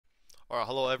Alright,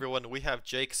 hello everyone. We have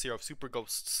Jakes here of Super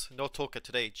Ghosts. No Toka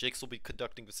today. Jakes will be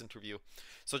conducting this interview.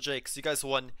 So Jakes, you guys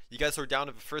won. You guys are down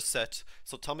in the first set.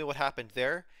 So tell me what happened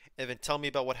there, and then tell me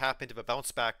about what happened in the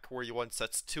bounce back where you won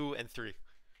sets 2 and 3.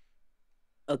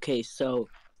 Okay, so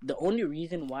the only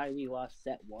reason why we lost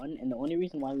set one and the only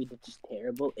reason why we did just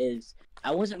terrible is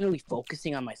I wasn't really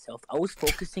focusing on myself. I was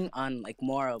focusing on like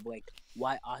more of like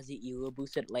why Ozzy Elo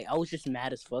boosted. Like I was just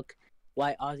mad as fuck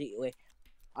why Ozzy like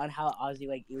on how Ozzy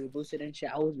like Elo boosted and shit.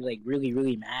 I was like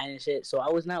really mad and shit. So I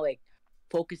was not like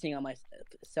focusing on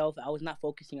myself. I was not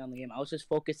focusing on the game. I was just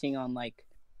focusing on like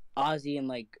Ozzy and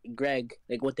like Greg,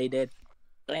 like what they did.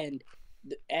 And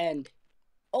and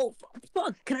oh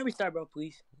fuck, can I restart, bro,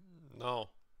 please? No.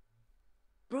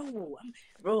 Bro,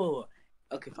 bro.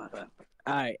 Okay, fine. All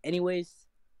right. Anyways,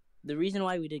 the reason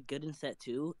why we did good in set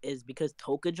two is because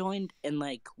Toka joined and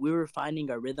like we were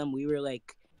finding our rhythm. We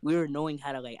were knowing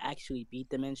how to like actually beat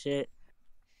them and shit.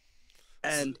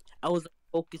 S And I was like,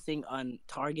 focusing on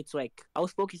targets. Like I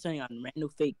was focusing on Randall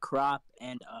Fake, Crop,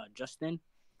 and Justin,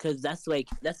 because that's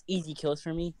easy kills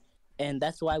for me, and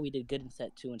that's why we did good in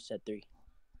set two and set three.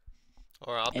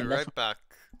 Alright, I'll be And that's right back.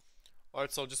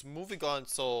 Alright, so just moving on.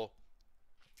 So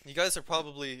you guys are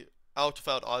probably out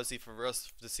without Ozzy for the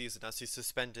rest of the season as he's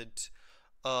suspended.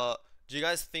 Uh, do you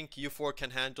guys think you four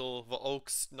can handle the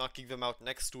Oaks knocking them out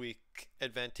next week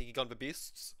and then taking on the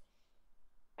Beasts?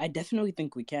 I definitely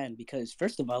think we can because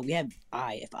first of all, we have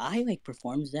I. If I like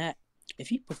performs that, if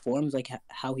he performs like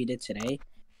how he did today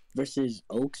versus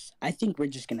Oaks, I think we're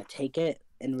just gonna take it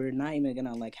and we're not even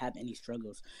gonna like have any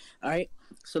struggles. All right.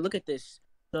 So look at this.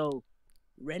 So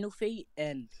Randall Fate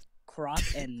and Crop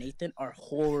and Nathan are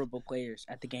horrible players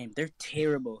at the game. They're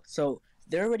terrible. So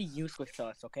they're already useless to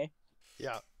us. Okay.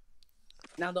 Yeah.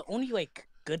 Now the only like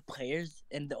good players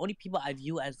and the only people I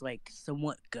view as like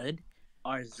somewhat good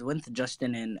are Zwinth,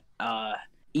 Justin, and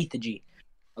Ethagy.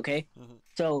 Okay, Hmm.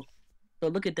 so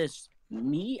look at this.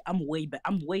 Me, I'm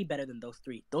way better than those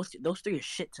three. Those three are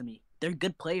shit to me. They're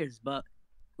good players, but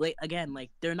like again,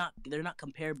 like they're not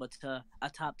comparable to a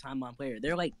top timeline player.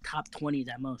 They're like top 20s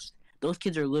at most. Those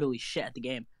kids are literally shit at the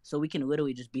game, so we can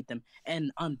literally just beat them.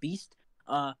 And on Beast,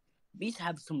 Beast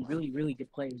have some really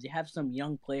good players. They have some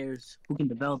young players who can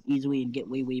develop easily and get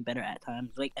way better at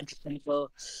times, like Entersenfo,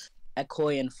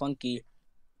 Ekoi, and Funky.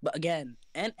 But again,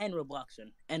 and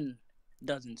Robloxen and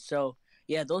dozens. So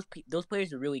yeah, those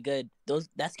players are really good. Those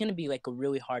That's gonna be like a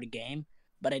really hard game,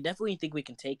 but I definitely think we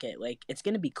can take it. Like it's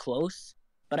gonna be close,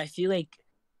 but I feel like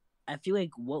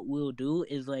what we'll do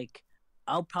is like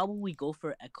I'll probably go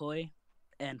for Ekoi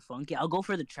and Funky. I'll go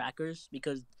for the trackers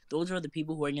because those are the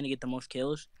people who are gonna get the most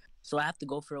kills. So I have to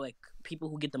go for like people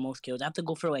who get the most kills. I have to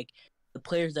go for like the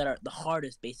players that are the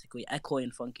hardest, basically Ekoi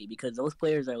and Funky, because those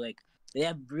players are like they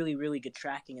have really good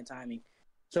tracking and timing.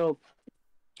 So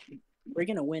we're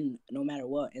gonna win no matter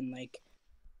what.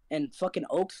 And fucking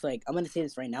Oaks, like I'm gonna say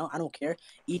this right now, I don't care.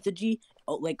 Ethagy,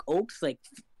 like Oaks, like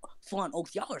Flan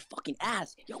Oaks, y'all are fucking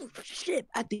ass. Y'all are shit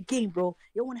at the game, bro.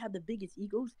 Y'all want to have the biggest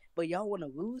egos, but y'all want to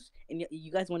lose, and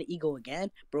you guys want to ego again,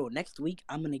 bro. Next week,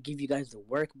 I'm gonna give you guys the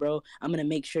work, bro. I'm gonna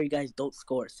make sure you guys don't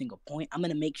score a single point. I'm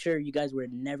gonna make sure you guys were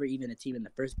never even a team in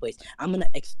the first place. I'm gonna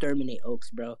exterminate Oaks,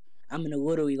 bro. I'm gonna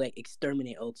literally like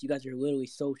exterminate Oaks. You guys are literally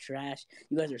so trash.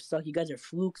 You guys are suck. You guys are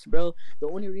flukes, bro. The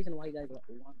only reason why you guys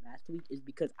won last week is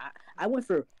because I went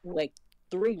for like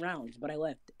 3 rounds, but I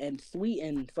left. And Sweet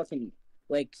and fucking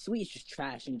like Sweet is just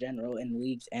trash in general in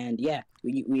leagues. And yeah,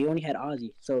 we only had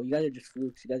Ozzy, so you guys are just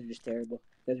flukes. You guys are just terrible.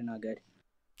 You guys are not good.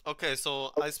 Okay,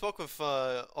 so I spoke with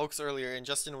Oaks earlier, and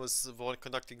Justin was the one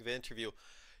conducting the interview.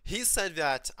 He said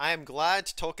that I am glad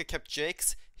Toka kept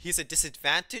Jakes. He's a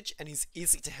disadvantage and he's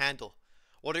easy to handle.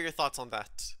 What are your thoughts on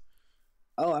that?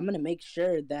 Oh, I'm gonna make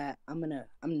sure that I'm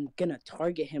gonna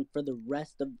target him for the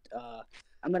rest of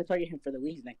I'm gonna target him for the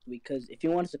leagues next week because if he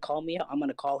wants to call me out, I'm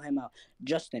gonna call him out.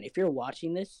 Justin, if you're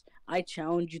watching this, I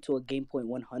challenge you to a game point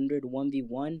 100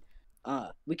 1v1.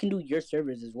 We can do your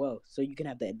servers as well, so you can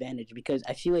have the advantage because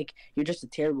I feel like you're just a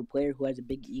terrible player who has a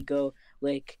big ego.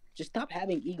 Like, just stop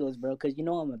having egos, bro. Because you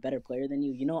know I'm a better player than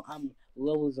you. You know I'm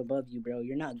levels above you, bro.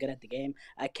 You're not good at the game.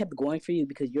 I kept going for you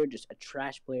because you're just a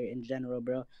trash player in general,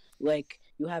 bro. Like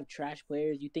you have trash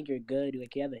players, you think you're good,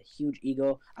 like you have a huge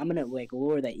ego. I'm gonna like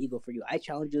lower that ego for you. I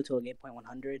challenge you to a game point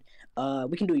 100.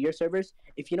 We can do your servers.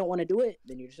 If you don't want to do it,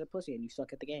 then you're just a pussy and you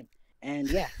suck at the game. And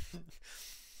yeah,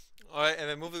 Alright, and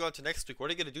then moving on to next week. What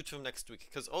are you going to do to him next week?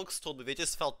 Because Oaks told me they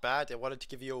just felt bad and wanted to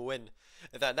give you a win.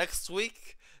 And that next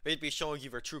week, they'd be showing you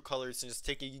their true colors and just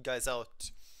taking you guys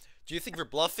out. Do you think we're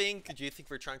bluffing? Do you think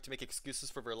we're trying to make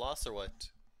excuses for their loss or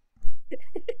what?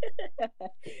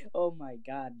 oh my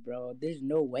god, bro. There's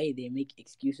no way they make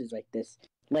excuses like this.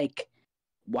 Like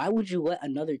why would you let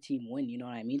another team win? You know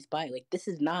what I mean, Spy? Like this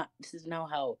is not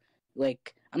how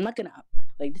like I'm not gonna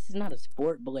like this is not a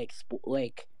sport, but like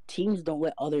like teams don't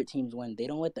let other teams win. They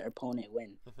don't let their opponent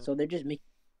win. Hmm. So they're just making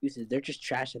excuses. They're just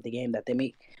trash at the game that they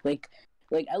make. Like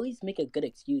like at least make a good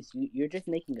excuse. You're just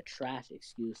making a trash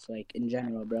excuse, like in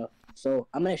general, bro. So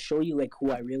I'm gonna show you like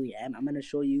who I really am. I'm gonna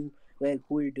show you like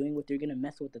who you're doing with. You're gonna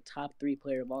mess with the top three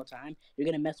player of all time. You're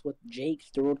gonna mess with Jake,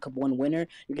 the World Cup one winner.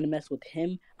 You're gonna mess with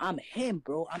him. I'm him,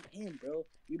 bro. I'm him, bro.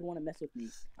 You don't want to mess with me.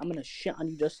 I'm gonna shit on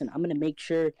you, Justin. I'm gonna make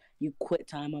sure you quit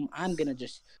time. I'm gonna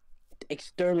just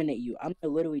exterminate you. I'm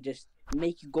gonna literally just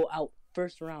make you go out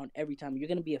first round every time. You're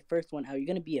gonna be a first one out. You're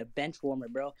gonna be a bench warmer,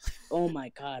 bro. Oh my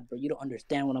god, bro. You don't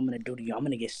understand what I'm gonna do to you. I'm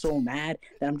gonna get so mad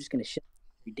that I'm just gonna shit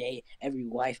every day, every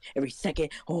wife, every second.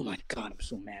 Oh my god, I'm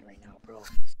so mad right now, bro.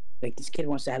 Like this kid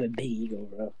wants to have a big ego,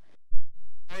 bro.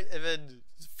 Right, and then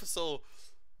so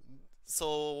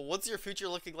what's your future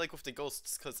looking like with the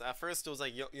Ghosts? Because at first it was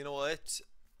like, you know what,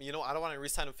 I don't want to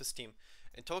resign with his team,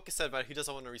 and Toka said that he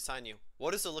doesn't want to resign you.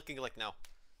 What is it looking like now?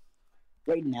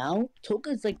 Right now,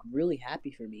 Toka's like really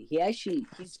happy for me. He actually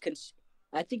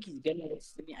I think he's gonna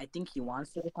listen to me. I think he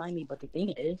wants to resign me, but the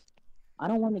thing is, I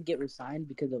don't want to get resigned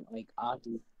because of like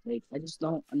Ozzy. Like I just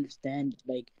don't understand.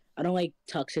 Like I don't like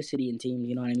toxicity in teams.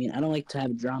 You know what I mean? I don't like to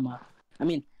have drama. I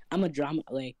mean, I'm a drama.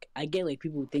 Like I get like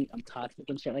people who think I'm toxic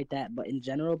and shit like that, but in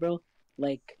general, bro,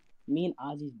 like me and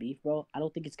Ozzy's beef, bro, I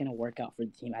don't think it's gonna work out for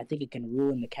the team. I think it can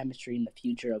ruin the chemistry and the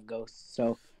future of Ghosts.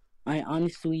 So I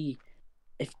honestly,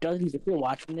 if you're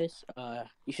watching this,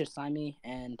 you should sign me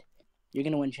and you're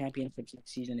gonna win championships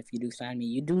next season if you do sign me.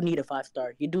 You do need a 5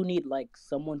 star. You do need like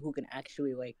someone who can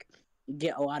actually like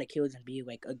get a lot of kills and be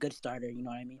like a good starter. You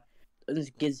know what I mean? This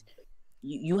gives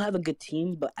you have a good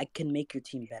team, but I can make your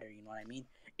team better. You know what I mean?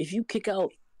 If you kick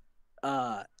out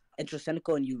uh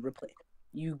Entrosenico and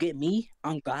you get me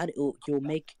on God, you'll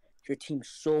make your team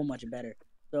so much better.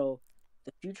 So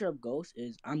the future of Ghost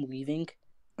is I'm leaving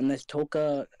unless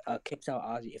Toka kicks out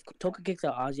Ozzy. If Toka kicks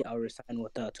out Ozzy, I'll resign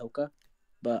with Toka.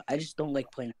 But I just don't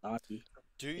like playing with Ozzy.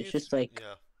 Do It's you? just like,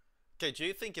 Yeah. Okay. Do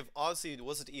you think if Ozzy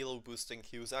wasn't elo boosting,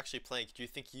 he was actually playing? Do you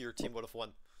think your team would have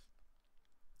won?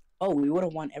 oh, we would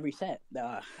have won every set.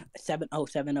 7-0, 7-0,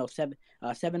 7-0,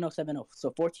 7-0. So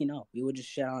 14-0. We would just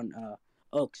shut on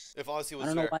Oaks. If Ozzy I was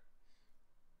don't know there? why.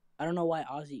 I don't know why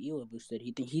Ozzy Elo boosted.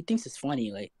 He thinks it's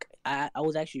funny. Like I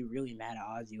was actually really mad at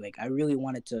Ozzy. Like I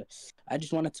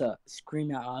just wanted to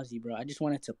scream at Ozzy, bro. I just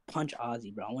wanted to punch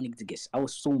Ozzy, bro. I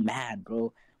was so mad,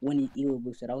 bro. When he Elo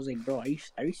boosted, I was like, bro, are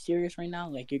you serious right now?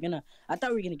 Like I thought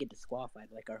we were gonna get disqualified,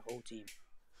 like our whole team.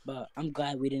 But I'm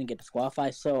glad we didn't get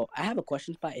disqualified. So I have a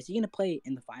question, Spot. Is he gonna play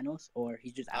in the finals or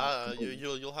he's just out completely?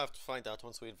 You'll have to find out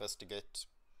once we investigate.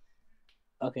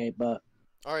 Okay, but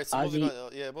All right. So moving on.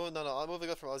 Ozzy. Yeah. Moving on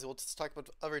from Ozzy. We'll just talk about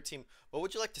the other team. What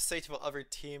would you like to say to the other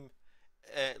team?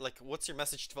 Like, what's your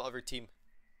message to the other team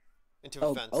and to the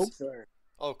Oh, fans? Oaks. Yeah.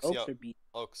 Oaks or B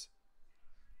Oaks.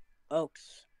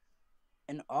 Oaks.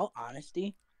 In all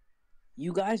honesty,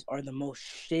 you guys are the most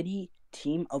shitty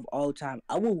team of all time.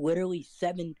 I will literally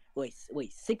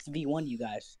 6v1 you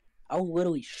guys. I will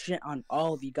literally shit on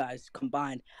all of you guys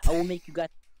combined. I will make you guys.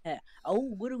 I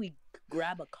will literally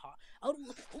grab a car. Oh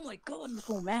my god, I'm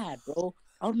so mad, bro.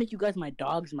 I would make you guys my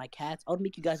dogs, my cats. I would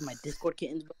make you guys my Discord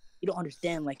kittens, bro. You don't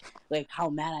understand like how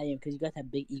mad I am because you guys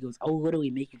have big egos. I will literally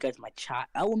make you guys my child.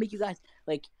 I will make you guys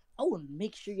like I will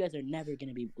make sure you guys are never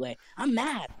gonna be like. I'm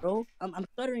mad, bro. I'm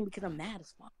stuttering because I'm mad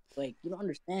as fuck. Like you don't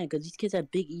understand because these kids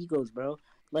have big egos, bro.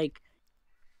 Like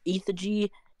Ether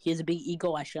G, he has a big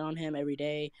ego. I shit on him every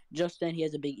day. Justin, he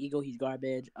has a big ego. He's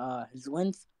garbage.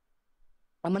 Zwins,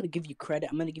 I'm gonna give you credit.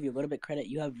 I'm gonna give you a little bit credit.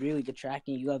 You have really good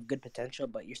tracking. You have good potential,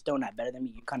 but you're still not better than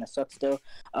me. You kind of suck still.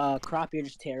 Crop, you're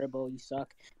just terrible. You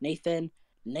suck. Nathan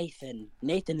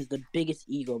is the biggest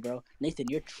ego, bro. Nathan,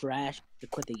 you're trash. You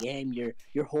quit the game.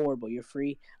 You're horrible. You're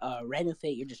free. Random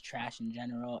Fate, you're just trash in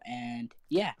general. And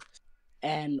yeah.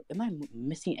 And am I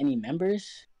missing any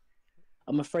members?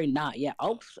 I'm afraid not. Yeah.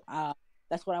 Oops.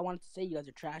 That's what I wanted to say. You guys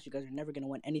are trash. You guys are never gonna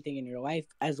win anything in your life.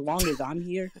 As long as I'm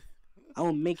here, I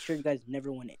will make sure you guys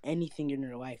never win anything in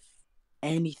your life.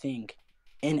 Anything.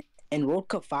 And in World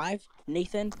Cup 5,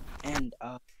 Nathan and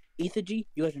Ether G,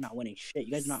 you guys are not winning shit.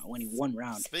 You guys are not winning one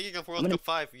round. Speaking of World Cup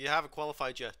 5, you haven't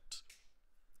qualified yet.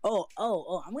 Oh,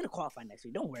 I'm gonna qualify next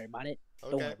week. Don't worry about it. Okay.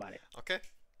 Don't worry about it. Okay.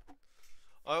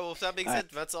 Alright, well, with that being said,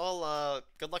 that's all.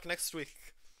 Good luck next week.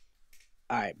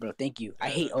 Alright, bro, thank you. I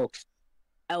hate Oaks.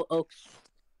 Oaks.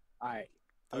 Alright.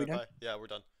 Are we done? Bye. Yeah, we're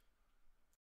done.